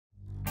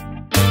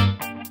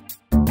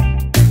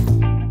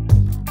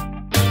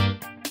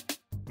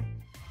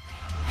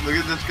Look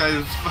at this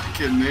guy's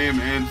fucking name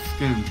and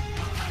skin.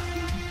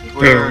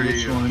 Where are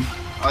you? One?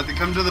 I have to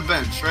come to the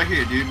bench, right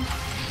here, dude.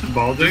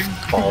 Balding?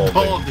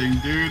 Balding,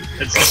 dude.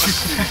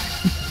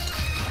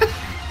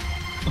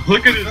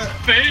 Look at his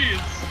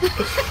face!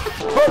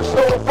 First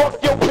off,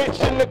 fuck your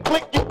bitch in the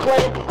click you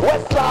claim.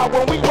 Westside,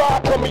 when we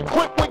ride, come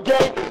equipped with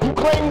game. You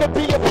claim to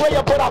be a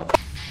player, but I.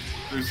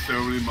 There's so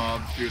many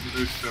mobs, dude.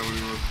 There's so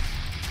many mobs.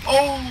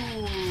 Oh!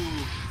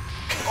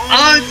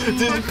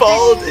 It's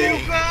Balding!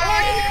 It's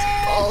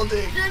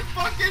Balding! You're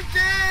fucking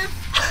dead!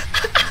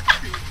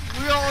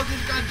 We all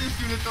just got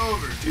this and it's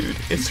over. Dude,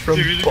 it's from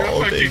Dude, you got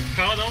Balding. fucking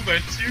caught on by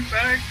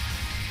 2-pack.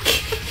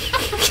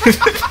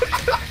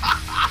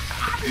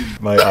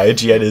 My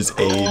IGN is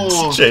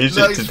AIDS. Changed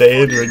it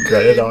today and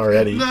regret it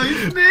already.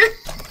 Nice, Nick.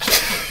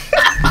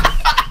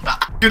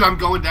 Dude, I'm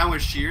going down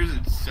with shears.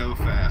 It's so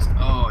fast.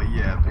 Oh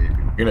yeah, baby.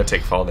 You're gonna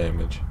take fall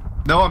damage.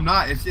 No, I'm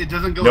not. It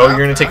doesn't go. No, that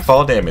you're gonna fast. take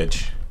fall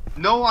damage.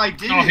 No, I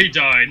didn't. Oh, he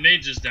died.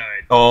 Nate just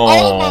died.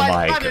 Oh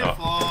my god.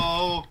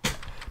 Oh.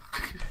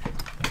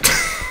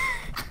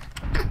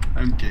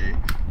 I'm gay.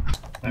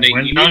 Nate,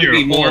 you need to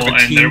be more of a and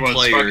there team was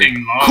player.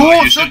 fucking lava.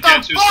 Cool, You shut should the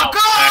get yourself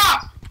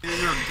fuck up! In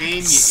your game,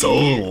 you So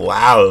idiot.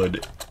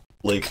 loud.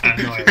 Like, I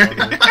know, I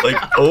love it.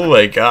 like, oh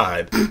my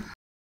god.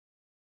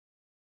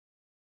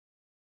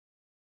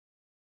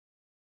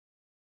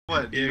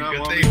 What? Yeah, Not good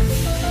want thing. me-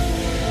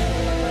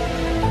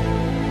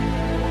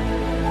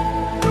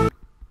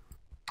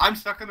 I'm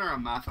stuck under a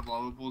massive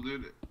lava pool,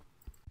 dude.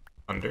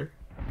 Under?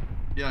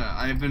 Yeah,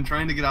 I've been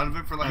trying to get out of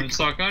it for like. I'm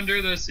stuck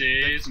under the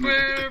sea.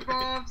 Square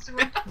bombs.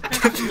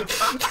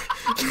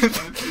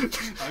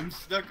 I'm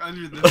stuck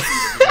under this.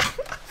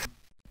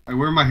 I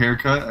wear my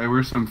haircut. I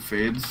wear some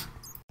fades.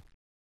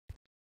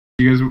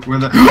 You guys wear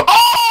that?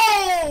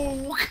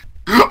 Oh!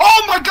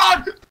 Oh my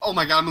god! Oh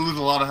my god! I'm gonna lose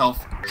a lot of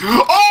health.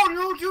 Oh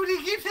no, dude! He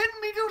keeps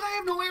hitting me, dude. I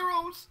have no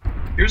arrows.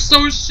 You're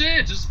so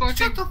shit. Just fucking.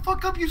 Shut the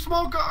fuck up, you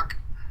small cock.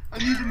 I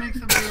need to make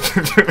some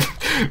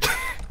arrows.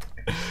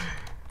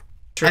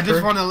 I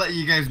just want to let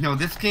you guys know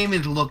this game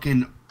is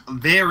looking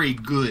very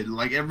good.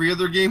 Like every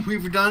other game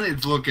we've done,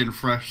 it's looking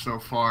fresh so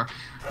far.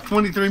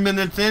 23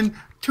 minutes in,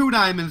 2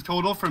 diamonds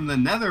total from the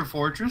Nether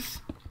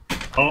Fortress.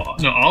 Oh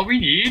no! All we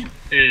need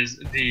is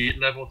the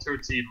level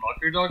 13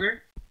 Locker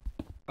Dogger.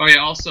 Oh yeah.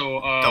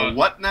 Also, The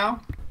what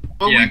now?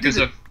 But yeah, we did because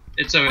it-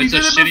 it's a we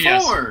did it shitty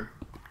ass. before.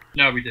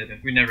 No, we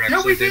didn't. We never Yeah,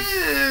 actually we did.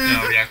 did.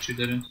 No, we actually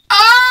didn't.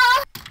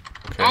 Ah!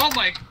 Okay. Oh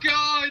my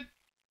god!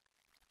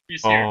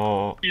 He's here.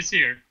 Oh. He's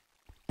here.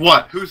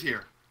 What? Who's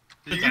here?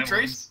 Did The you get diamonds.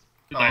 traced?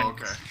 The Oh,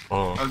 diamonds. okay.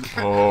 Oh.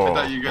 I Oh.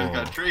 thought you guys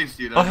got traced,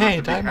 dude. Oh, hey,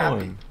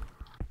 Diamond.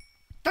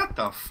 Shut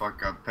the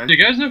fuck up, Pet. Do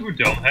you guys know who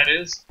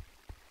Domehead is?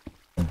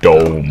 On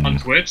Dome.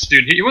 Twitch?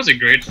 Dude, he was a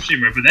great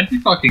streamer, but then he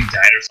fucking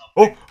died or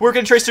something. Oh, we're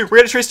gonna trace through. We're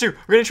gonna trace through.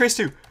 We're gonna trace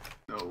through.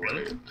 No way.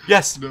 Really?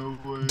 Yes. No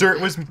way.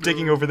 Dirt was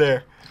digging over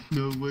there.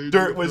 No way.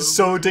 Dirt was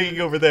so digging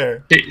over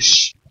there. Hey,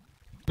 shh.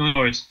 No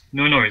noise.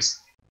 No noise.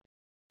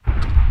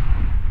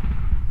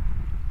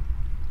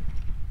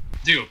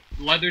 Duke.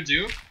 Leather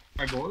Duke.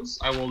 My boys.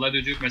 I will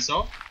Leather Duke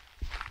myself.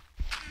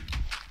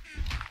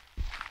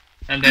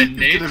 And then He's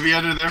Nate. gonna be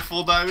under their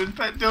full diamond,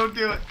 Pet. Don't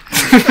do it.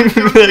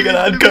 I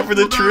gotta uncover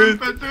the truth.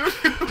 Pet,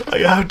 don't do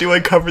it. How do I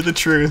cover the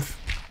truth?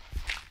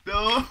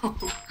 No.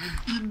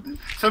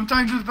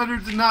 Sometimes it's better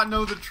to not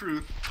know the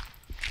truth.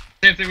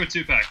 Same thing with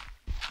 2-pack.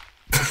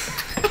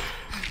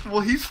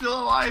 Well, he's still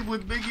alive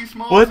with Biggie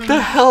Smalls. What and the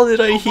hell did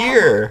I Obama.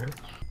 hear?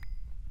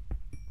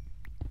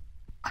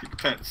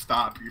 Pet,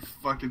 stop. You're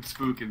fucking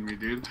spooking me,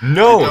 dude. I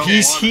No, don't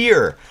he's want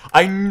here.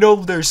 I know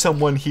there's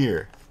someone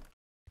here.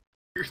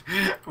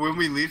 it. When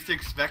we least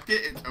expect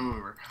it, it's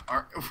over.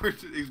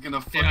 He's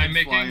gonna fucking Yeah, I'm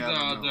making fly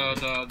out of nowhere.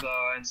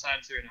 the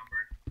insanity number.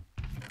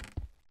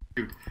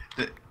 Dude,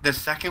 the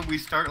second we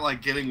start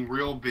like getting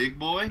real big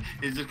boy,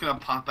 it's just gonna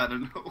pop out of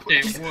nowhere.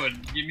 Okay,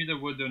 wood. Give me the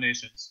wood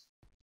donations.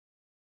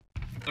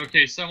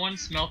 Okay, someone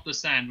smelt the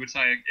sand, which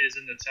is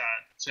in the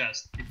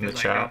chest. In the Because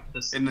I chat? got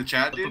this. In the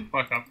chat, Shut the dude.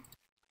 fuck up.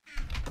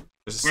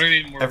 Just We're gonna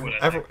need more wood.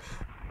 I think.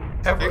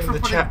 Thanks Everyone for in the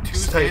putting chat. 2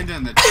 just sand type-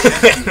 in the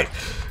chest.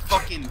 You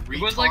fucking retard.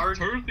 It was like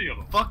 30 of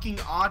them. Fucking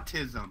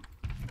autism.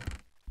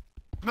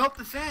 Melt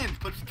the sand.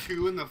 Puts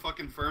 2 in the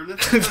fucking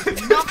furnace.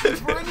 There's nothing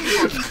for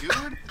anybody,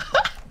 dude.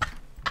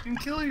 You can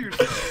kill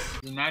yourself.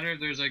 Doesn't matter if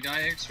there's a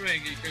guy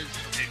X-raying because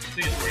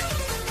please work.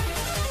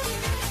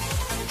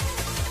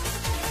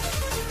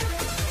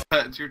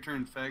 Pat, it's your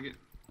turn, faggot.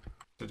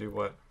 To do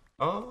what?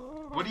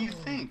 Oh. What do you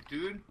think,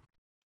 dude?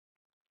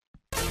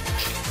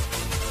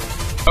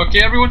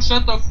 Okay, everyone,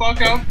 shut the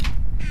fuck up.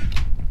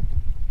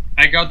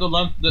 I got the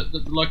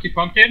lucky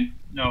pumpkin.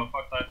 No,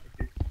 fuck that.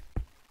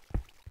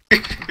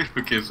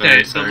 Okay, sorry,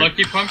 Okay, sorry. the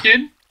lucky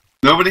pumpkin.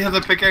 Nobody has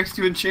a pickaxe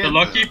to enchant. The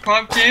lucky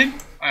pumpkin.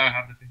 I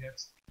have the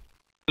pickaxe.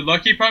 The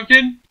lucky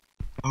pumpkin.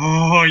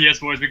 Oh yes,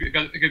 boys. We got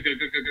good.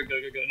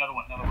 Another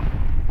one.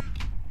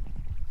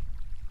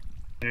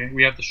 Okay,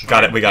 we have the shrine.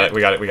 Got it. We got it.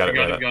 Got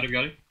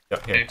it. Yeah,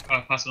 Okay,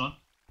 pass it on.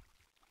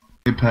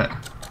 Hey,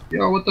 Pat.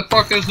 Yo, what the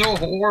fuck? There's no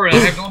whore and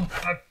I don't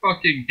have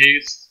fucking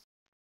haste.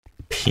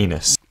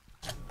 Penis.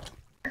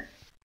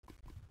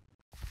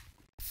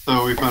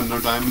 So we found no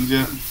diamonds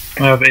yet?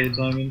 I have 8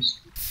 diamonds.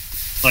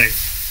 Like,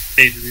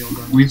 8 real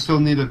diamonds. We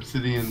still need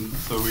obsidian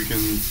so we can...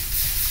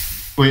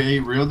 Wait, 8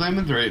 real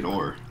diamonds or 8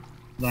 ore?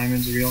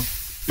 Diamonds real.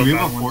 Do we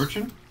have a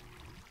fortune?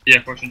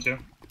 Yeah, fortune too.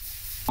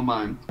 Oh,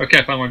 mine. Okay,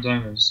 I found more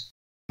diamonds.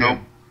 Nope.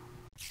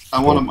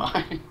 I want to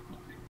mine.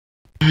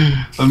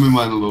 Let me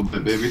mine a little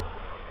bit, baby.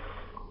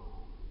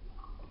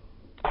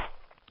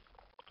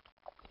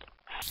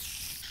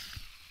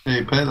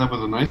 Hey, Pet, that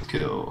was a nice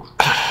kill.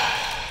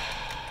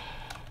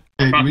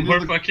 Hey, Found more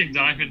fucking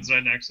diamonds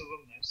right next to them.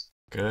 Nice.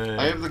 Good.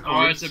 I have the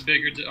Oh, it's a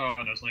bigger. Oh,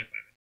 no, it's only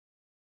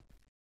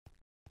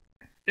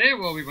 5. Okay,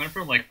 well, we went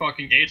from like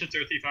fucking 8 to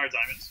 35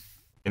 diamonds.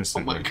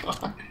 Instantly. Oh my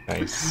god.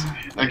 Nice.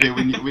 Okay,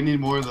 we need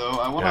more though.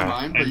 I want to Yeah.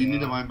 mine, but you need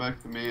to mine back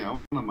to me. I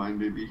want to mine,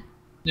 baby.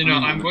 You know,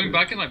 I'm going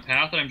back in my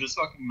path and I'm just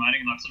fucking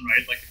mining left and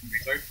right like a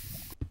retard.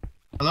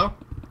 Hello?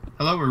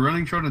 Hello, we're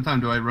running short on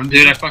time. Do I run to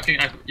Dude,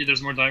 you?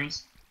 there's more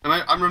diamonds.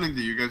 I'm running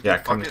to you guys. Yeah,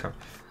 Fuck come it.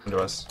 to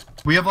us.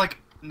 We have like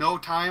no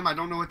time. I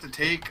don't know what to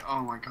take.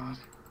 Oh my god.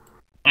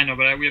 I know,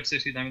 but we have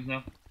 60 diamonds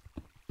now.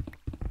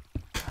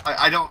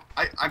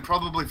 I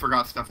probably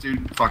forgot stuff,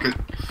 dude. Fuck it.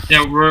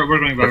 Yeah, we're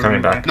going back. We're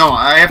coming back. No,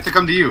 I have to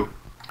come to you.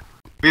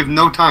 We have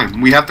no time.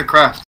 We have to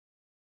craft.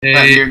 Pat,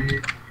 Hey,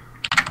 here.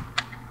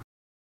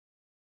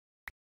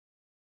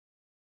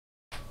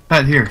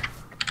 Pat, here.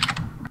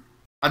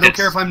 I don't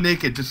care if I'm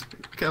naked. Just,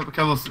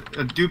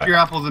 Kevos, dupe your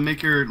apples and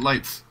make your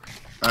lights.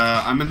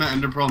 I'm in the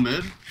ender pearl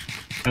mid.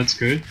 that's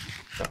good.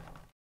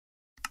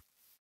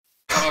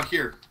 Oh,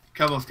 here.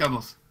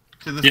 Kevos.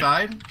 To the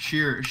side,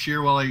 shear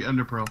while I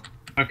ender pearl.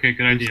 Okay,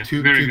 good idea.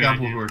 Two Very good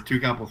apples idea. worth.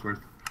 2 apples worth.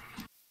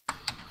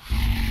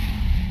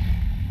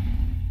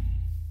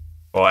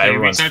 Well, Okay,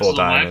 everyone's we turn full to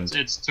the diamond. left,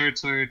 it's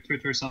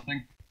tur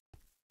something.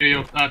 Here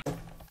you go.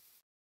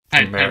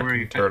 Hey, where are American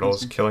you?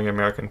 turtles, killing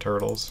American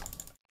turtles.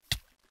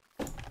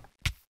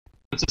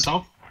 What's this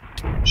health?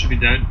 Should be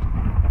dead.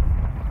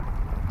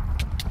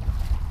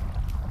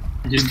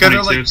 He's got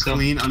a like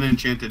clean,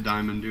 unenchanted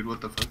diamond, dude. What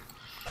the fuck?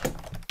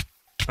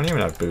 I don't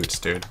even have boots,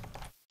 dude.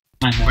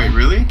 Wait,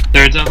 really?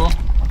 Daredevil.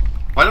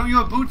 Why don't you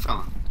have boots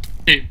on?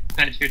 Hey,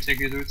 Pat, here, take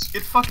your boots.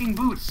 Get fucking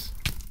boots.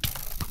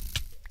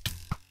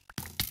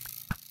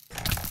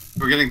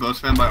 We're getting bow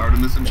spammed by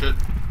Artemis and shit.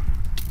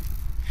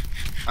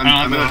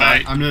 I'm gonna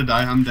die. I'm gonna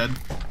die. I'm dead.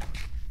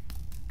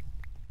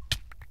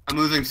 I'm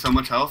losing so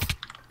much health.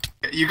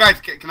 You guys,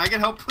 can I get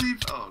help, please?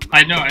 Oh, no.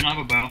 I know, I don't have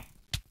a bow.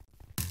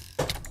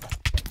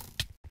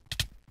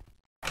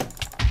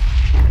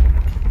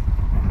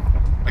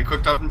 I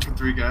cooked up for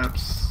 3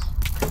 gaps.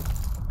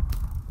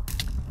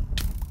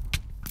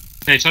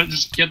 Hey,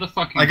 just get the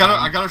fucking. I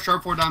got a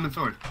sharp 4 diamond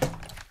sword.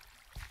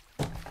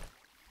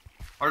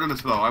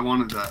 Artemis bow. I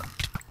wanted that.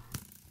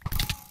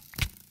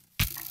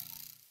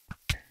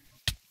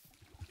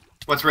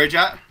 What's rage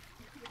at?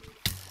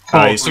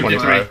 He's 23.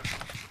 25.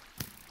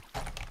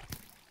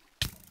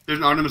 There's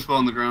an Artemis bow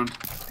on the ground.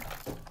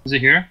 Is it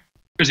here?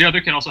 Because the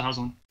other kid also has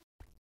one.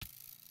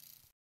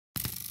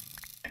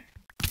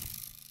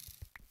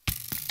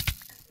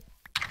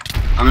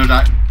 I'm gonna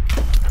die.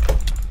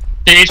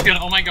 Hey, H gun,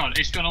 oh my god,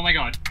 H gun, oh my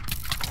god.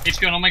 H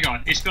gun, oh my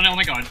god, H gun, oh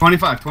my god.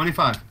 25,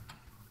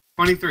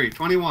 23,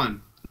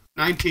 21,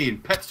 19.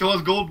 Pet still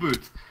has gold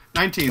boots.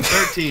 19,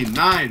 13,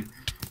 9,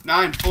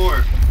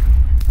 4.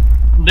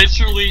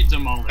 Literally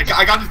demolished.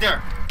 I got his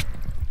dare.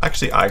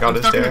 Actually, I got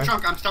his dare.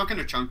 I'm stuck in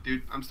a chunk,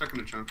 dude. I'm stuck in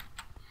a chunk.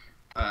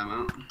 I'm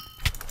out.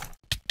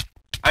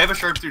 I have a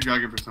sharp 3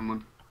 dragon for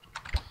someone.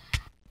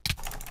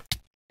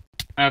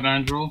 I have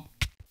Andrew.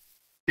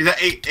 He's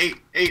at 8.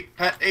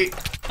 Pet, 8.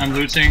 I'm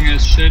looting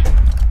his shit.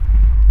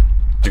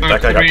 Dude,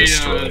 that guy got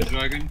destroyed.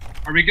 Dragon.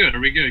 Are we good?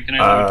 Can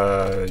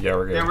I yeah,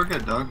 we're good. Yeah, we're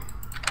good, dog.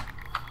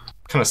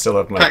 Kinda still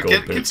have my Pet, gold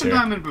get boots some here.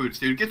 diamond boots,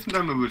 dude. Get some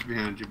diamond boots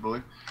behind you,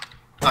 boy.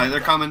 Alright,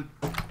 they're coming.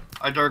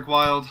 Dark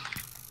Wild.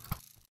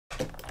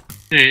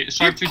 Hey,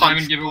 sharp 2 diamond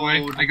punch giveaway.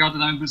 gold. I got the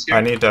diamond boots here.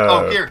 I need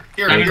Oh, here.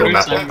 I need gold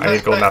boots, apple. I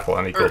need gold apple.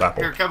 I need gold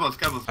apple. Here,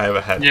 Kevos. I have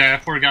a head. Yeah, I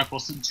have 4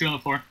 apples. 2 on the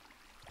floor.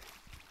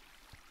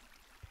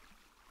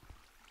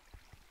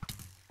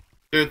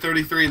 They're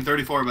 33 and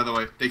 34, by the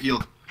way. They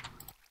healed.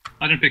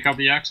 I didn't pick up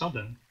the axe, I'll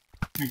then.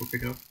 Let me go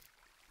pick it up.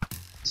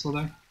 Still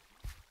there?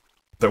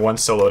 They're one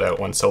soloed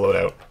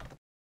out.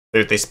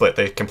 They split.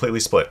 They completely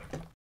split.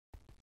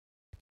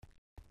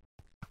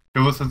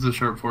 Kevos has a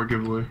sharp 4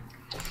 giveaway.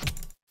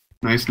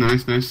 Nice.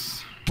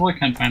 Well, I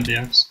can't find the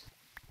axe.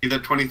 He's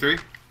at 23.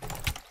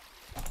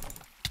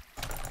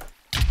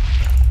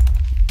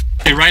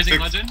 Hey, Rising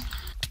 6. Legend?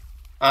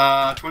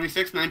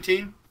 26,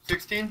 19,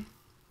 16,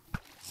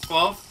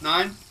 12,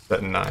 9.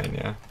 That 9,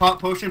 yeah. Pop,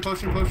 potion.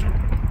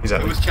 He's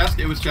at It was chest.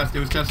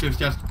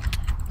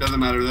 Doesn't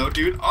matter though,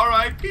 dude.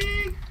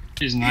 R.I.P.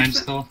 He's 9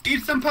 still.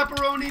 Eat some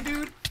pepperoni,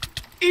 dude.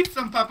 Eat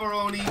some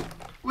pepperoni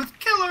with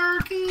Killer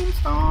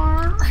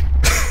Keemstar.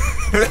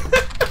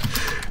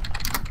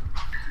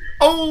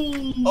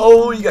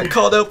 Oh, you got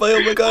called out by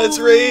Oh My God's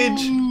rage.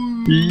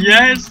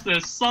 Yes, the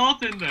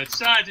salt in the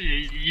chat.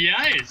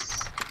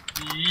 Yes,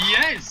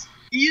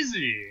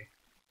 easy.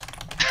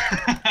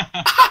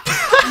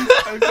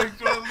 I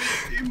think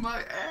in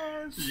my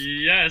ass.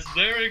 Yes. Yes,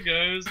 there it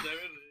goes. There